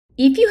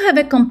If you have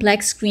a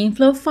complex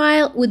Screenflow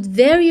file with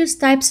various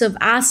types of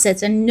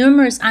assets and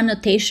numerous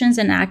annotations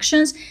and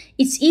actions,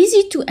 it's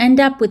easy to end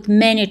up with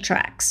many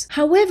tracks.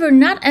 However,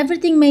 not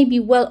everything may be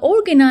well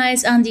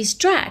organized on these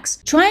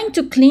tracks. Trying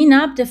to clean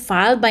up the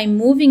file by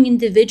moving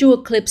individual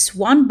clips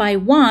one by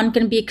one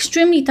can be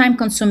extremely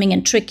time-consuming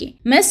and tricky,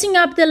 messing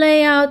up the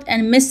layout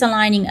and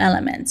misaligning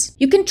elements.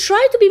 You can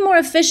try to be more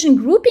efficient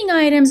grouping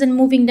items and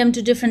moving them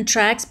to different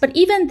tracks, but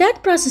even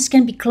that process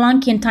can be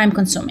clunky and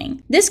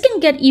time-consuming. This can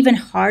get even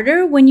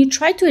harder when you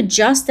try to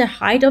adjust the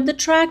height of the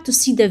track to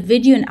see the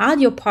video and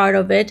audio part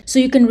of it so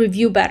you can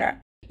review better.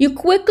 You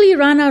quickly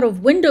run out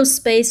of window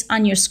space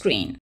on your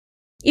screen.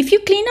 If you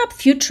clean up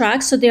few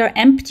tracks so they are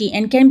empty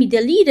and can be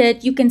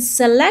deleted, you can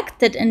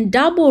select it and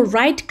double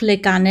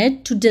right-click on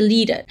it to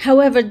delete it.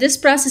 However, this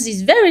process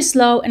is very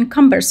slow and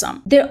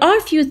cumbersome. There are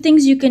a few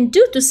things you can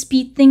do to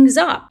speed things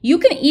up. You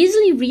can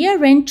easily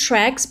rearrange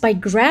tracks by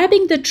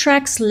grabbing the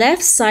track's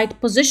left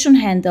side position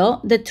handle,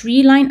 the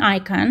 3-line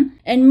icon,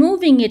 and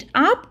moving it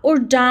up or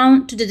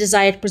down to the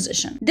desired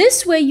position.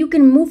 This way, you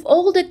can move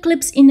all the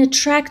clips in a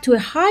track to a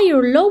higher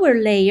or lower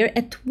layer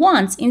at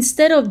once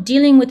instead of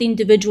dealing with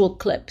individual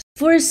clips.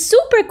 For a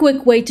super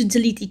quick way to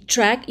delete each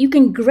track, you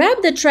can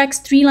grab the track's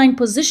 3-line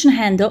position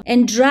handle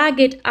and drag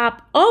it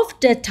up off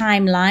the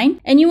timeline,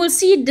 and you will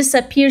see it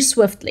disappear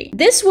swiftly.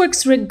 This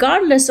works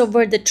regardless of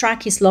where the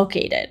track is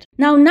located.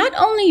 Now, not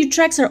only your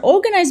tracks are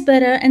organized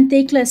better and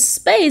take less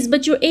space,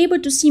 but you're able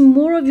to see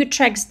more of your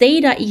track's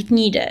data if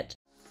needed.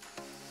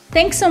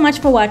 Thanks so much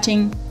for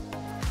watching.